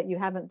stuff that you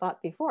haven't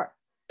bought before.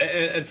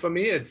 And for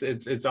me,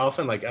 it's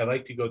often like I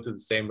like to go to the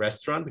same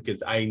restaurant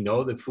because I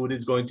know the food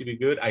is going to be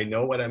good. I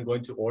know what I'm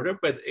going to order.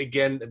 But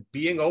again,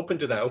 being open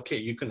to that, okay,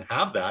 you can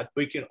have that,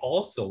 but you can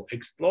also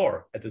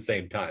explore at the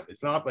same time.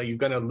 It's not like you're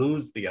going to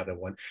lose the other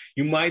one.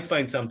 You might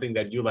find something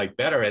that you like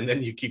better, and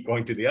then you keep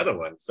going to the other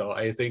one. So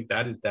I think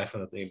that is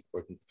definitely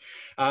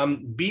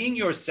important. Being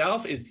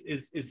yourself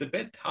is a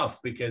bit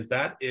tough because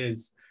that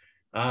is.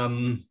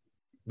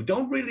 We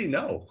don't really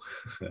know.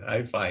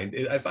 I find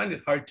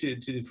it hard to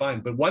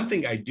define. But one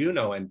thing I do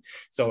know, and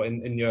so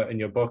in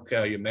your book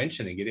you're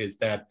mentioning it, is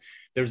that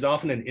there's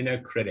often an inner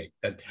critic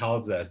that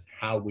tells us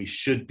how we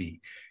should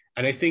be.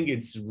 And I think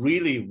it's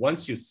really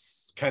once you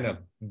kind of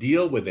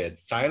deal with it,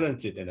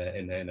 silence it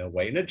in a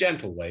way, in a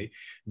gentle way,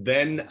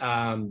 then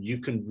you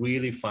can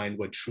really find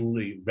what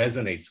truly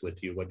resonates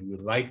with you, what you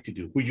would like to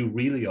do, who you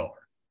really are.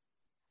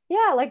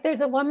 Yeah, like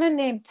there's a woman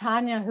named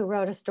Tanya who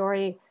wrote a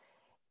story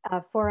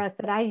for us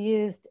that I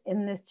used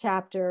in this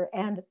chapter.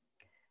 And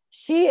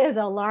she is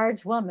a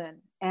large woman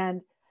and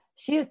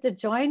she used to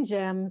join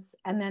gyms.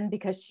 And then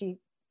because she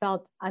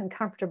felt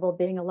uncomfortable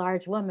being a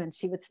large woman,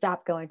 she would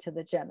stop going to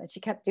the gym, and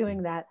she kept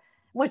doing that.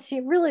 What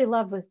she really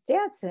loved was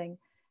dancing.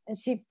 And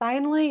she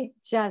finally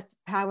just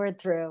powered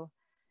through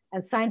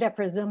and signed up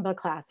for Zumba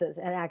classes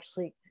and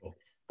actually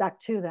stuck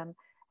to them.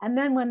 And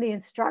then when the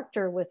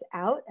instructor was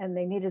out and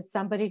they needed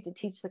somebody to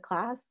teach the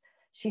class,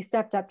 she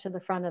stepped up to the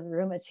front of the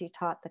room and she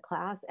taught the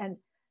class, and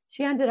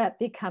she ended up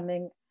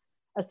becoming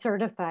a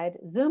certified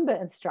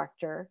Zumba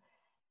instructor,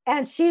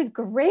 and she's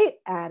great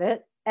at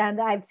it.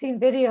 And I've seen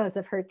videos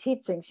of her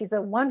teaching. She's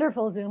a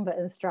wonderful Zumba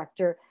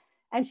instructor.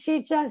 And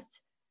she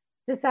just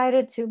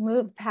decided to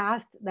move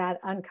past that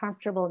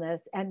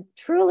uncomfortableness and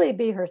truly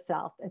be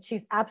herself. And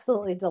she's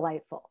absolutely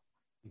delightful.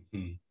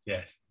 Mm-hmm.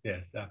 Yes,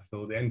 yes,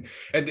 absolutely.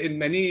 And in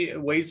many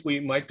ways,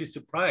 we might be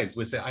surprised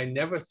with it. I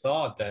never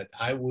thought that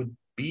I would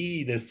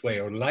be this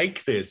way or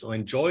like this or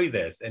enjoy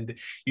this. And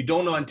you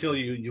don't know until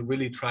you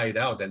really try it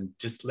out and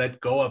just let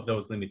go of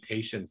those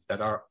limitations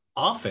that are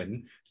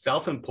often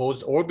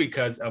self-imposed, or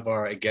because of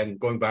our, again,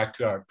 going back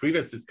to our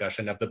previous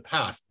discussion of the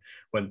past,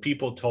 when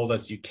people told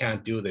us you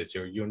can't do this,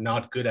 or you're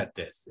not good at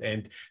this,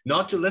 and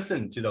not to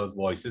listen to those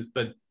voices,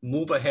 but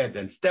move ahead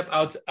and step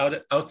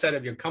outside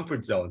of your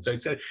comfort zone. So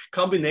it's a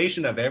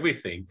combination of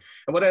everything.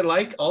 And what I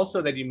like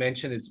also that you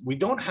mentioned is we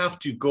don't have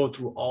to go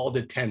through all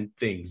the 10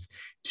 things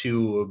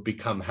to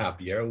become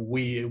happier.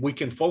 We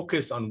can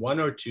focus on one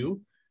or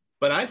two,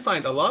 but I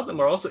find a lot of them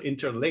are also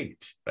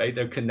interlinked, right?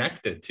 They're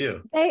connected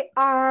too. They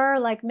are,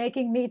 like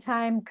making me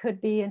time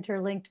could be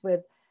interlinked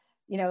with,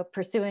 you know,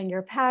 pursuing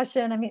your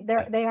passion. I mean,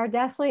 they are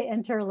definitely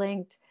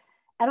interlinked.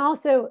 And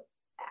also,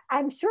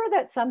 I'm sure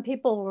that some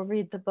people will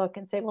read the book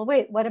and say, well,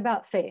 wait, what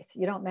about faith?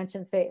 You don't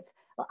mention faith.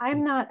 Well,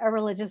 I'm not a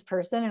religious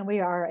person and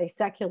we are a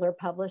secular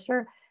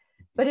publisher.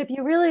 But if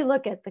you really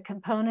look at the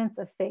components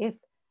of faith,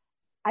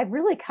 I've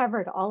really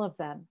covered all of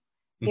them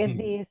in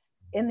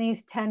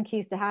these 10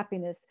 keys to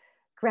happiness.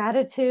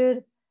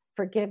 Gratitude,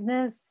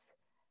 forgiveness,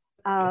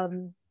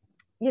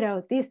 you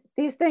know,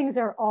 these things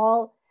are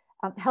all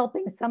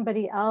helping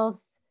somebody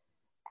else,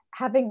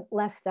 having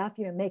less stuff,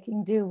 you know,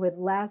 making do with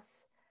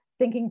less,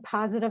 thinking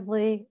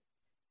positively,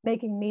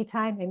 making me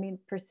time. I mean,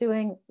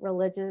 pursuing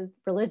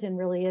religion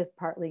really is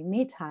partly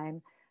me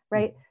time,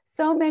 right?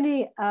 So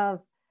many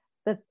of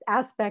the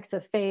aspects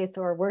of faith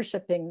or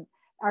worshiping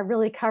are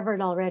really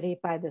covered already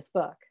by this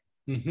book.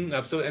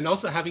 Absolutely. And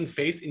also having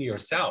faith in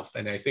yourself.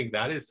 And I think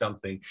that is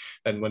something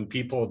that when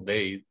people,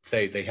 they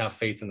say they have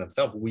faith in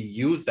themselves, we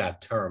use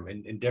that term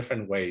in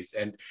different ways.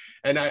 And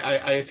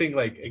I think,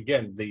 like,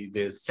 again,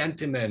 the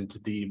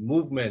sentiment, the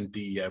movement,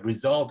 the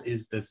result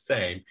is the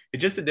same.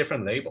 It's just a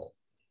different label.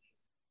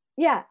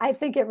 Yeah, I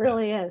think it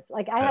really is.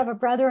 Like, I have a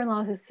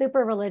brother-in-law who's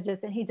super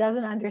religious and he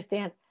doesn't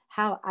understand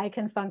how I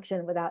can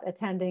function without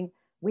attending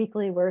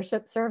weekly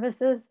worship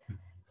services.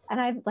 And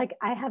I'm like,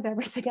 I have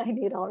everything I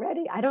need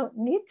already. I don't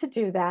need to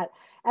do that.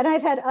 And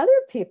I've had other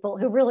people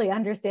who really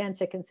understand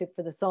Chicken Soup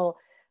for the Soul,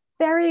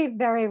 very,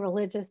 very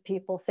religious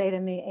people, say to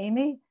me,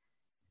 Amy,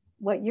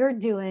 what you're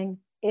doing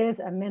is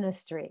a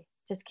ministry.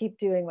 Just keep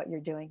doing what you're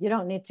doing. You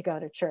don't need to go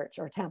to church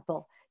or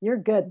temple. You're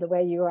good the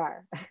way you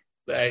are.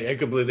 I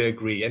completely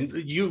agree. And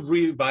you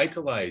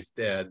revitalized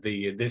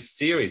this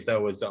series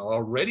that was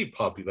already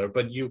popular,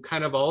 but you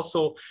kind of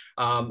also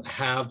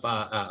have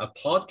a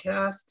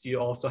podcast. You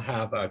also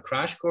have a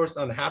crash course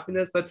on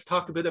happiness. Let's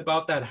talk a bit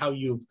about that, how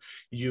you've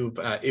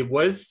it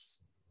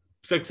was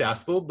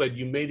successful, but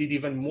you made it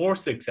even more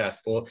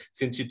successful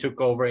since you took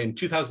over in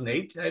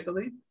 2008, I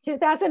believe.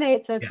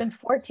 2008, so it's been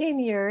 14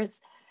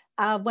 years.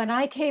 When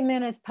I came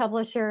in as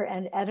publisher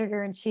and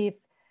editor-in-chief,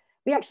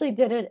 we actually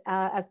did it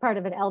as part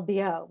of an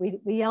LBO.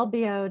 We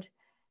LBO'd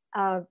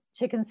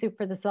Chicken Soup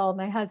for the Soul,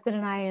 my husband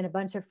and I and a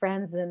bunch of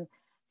friends and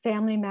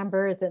family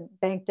members and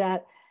bank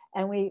debt.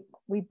 And we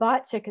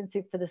bought Chicken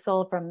Soup for the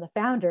Soul from the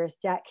founders,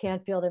 Jack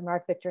Canfield and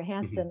Mark Victor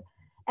Hansen.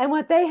 And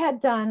what they had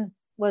done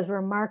was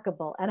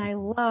remarkable. And I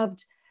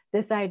loved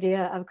this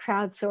idea of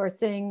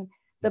crowdsourcing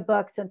the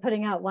books and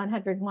putting out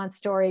 101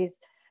 stories.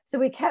 So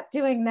we kept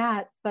doing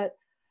that. But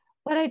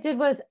what I did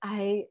was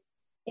I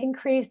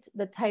increased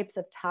the types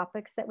of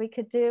topics that we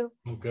could do.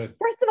 Oh, good.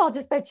 First of all,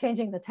 just by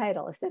changing the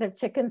title, instead of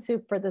Chicken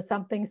Soup for the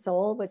Something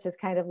Soul, which is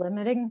kind of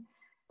limiting,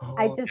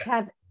 I just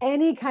have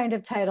any kind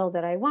of title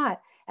that I want.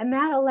 And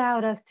that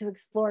allowed us to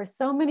explore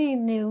so many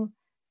new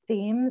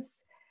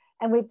themes.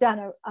 And we've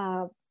done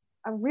a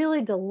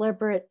really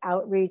deliberate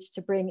outreach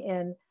to bring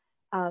in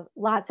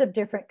lots of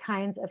different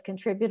kinds of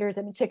contributors.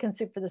 I mean, Chicken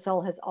Soup for the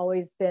Soul has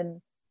always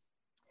been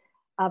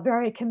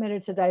very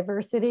committed to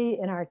diversity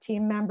in our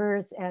team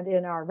members and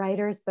in our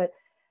writers, but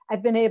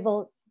I've been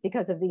able,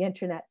 because of the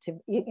internet, to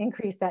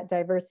increase that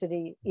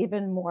diversity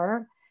even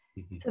more,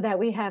 so that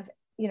we have,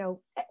 you know,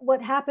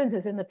 what happens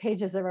is in the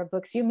pages of our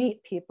books, you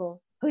meet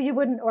people who you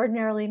wouldn't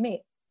ordinarily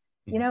meet,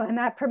 you know, and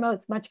that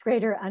promotes much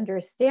greater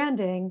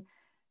understanding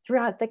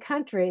throughout the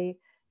country,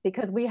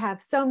 because we have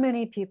so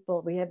many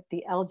people. We have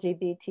the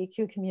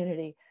LGBTQ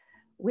community.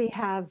 We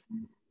have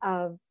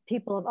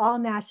people of all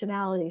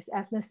nationalities,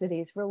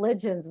 ethnicities,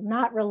 religions,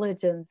 not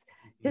religions,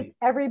 just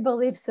every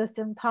belief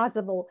system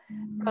possible,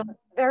 from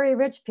very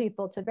rich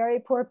people to very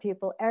poor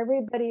people.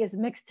 Everybody is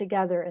mixed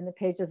together in the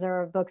pages of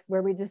our books,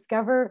 where we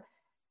discover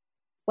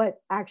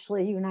what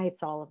actually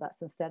unites all of us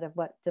instead of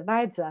what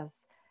divides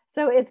us.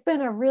 So it's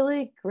been a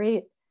really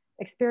great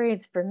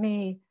experience for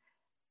me.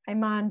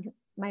 I'm on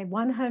my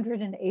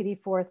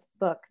 184th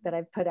book that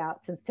I've put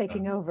out since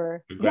taking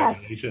over.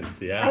 Congratulations.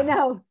 Yes, yeah. I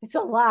know, it's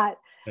a lot,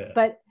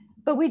 but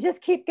we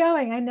just keep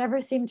going. I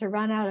never seem to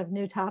run out of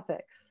new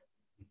topics.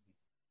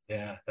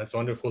 Yeah, that's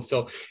wonderful.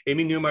 So,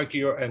 Amy Newmark,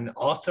 you're an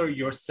author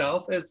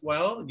yourself as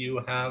well. You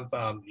have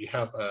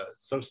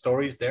some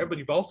stories there, but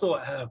you've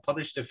also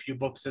published a few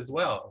books as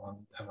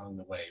well along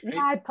the way, Yeah,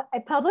 right? I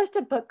published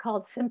a book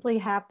called Simply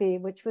Happy,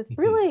 which was Mhm.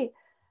 really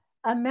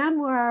a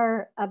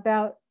memoir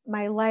about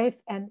my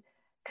life and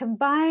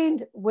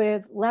combined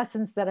with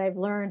lessons that I've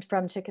learned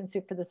from Chicken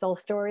Soup for the Soul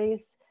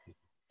stories.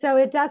 So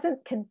it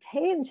doesn't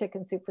contain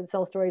Chicken Soup for the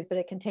Soul stories, but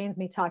it contains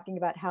me talking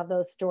about how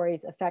those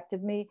stories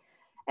affected me.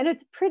 And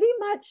it's pretty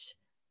much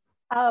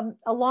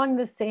along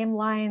the same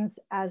lines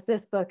as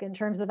this book in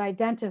terms of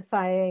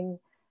identifying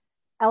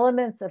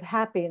elements of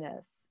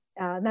happiness.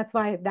 And that's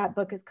why that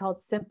book is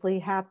called Simply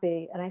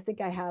Happy. And I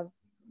think I have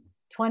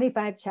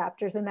 25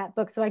 chapters in that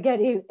book. So I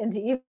get into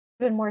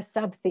even more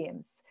sub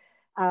themes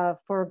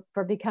for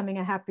becoming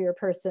a happier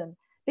person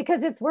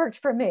because it's worked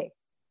for me.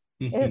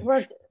 It has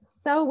worked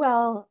so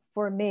well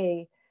for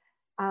me.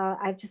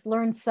 I've just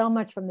learned so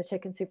much from the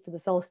Chicken Soup for the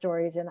Soul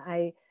stories, and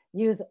I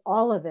use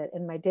all of it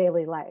in my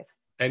daily life.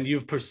 And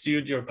you've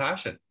pursued your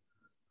passion.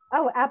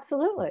 Oh,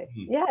 absolutely.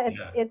 Yeah,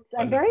 Yeah, it's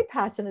I'm very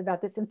wonderful. passionate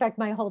about this. In fact,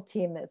 my whole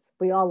team is.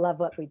 We all love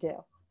what we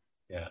do.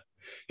 Yeah.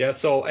 Yeah.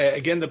 So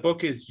again, the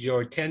book is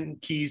your 10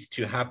 Keys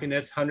to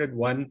Happiness,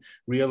 101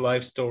 real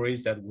life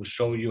stories that will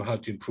show you how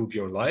to improve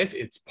your life.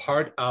 It's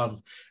part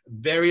of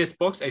various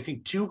books, I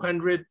think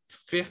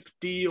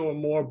 250 or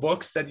more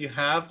books that you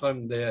have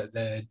from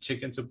the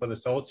Chicken Soup for the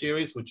Soul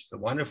series, which is a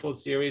wonderful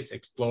series,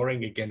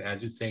 exploring, again,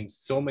 as you're saying,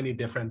 so many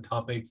different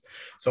topics,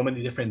 so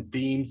many different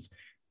themes,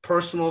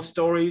 personal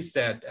stories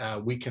that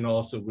we can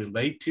also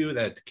relate to,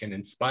 that can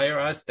inspire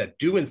us, that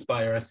do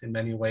inspire us in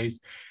many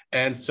ways.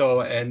 And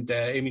so,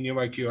 Amy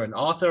Newmark, you're an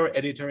author,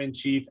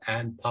 editor-in-chief,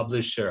 and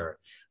publisher,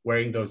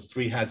 wearing those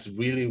three hats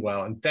really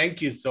well. And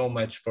thank you so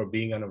much for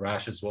being on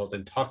Arash's World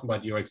and talking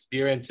about your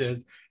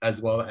experiences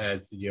as well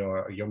as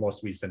your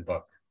most recent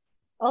book.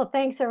 Oh,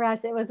 thanks,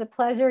 Arash. It was a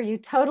pleasure. You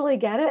totally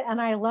get it. And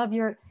I love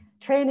your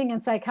training in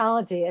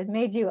psychology. It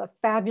made you a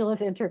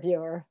fabulous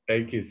interviewer.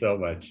 Thank you so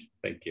much.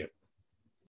 Thank you.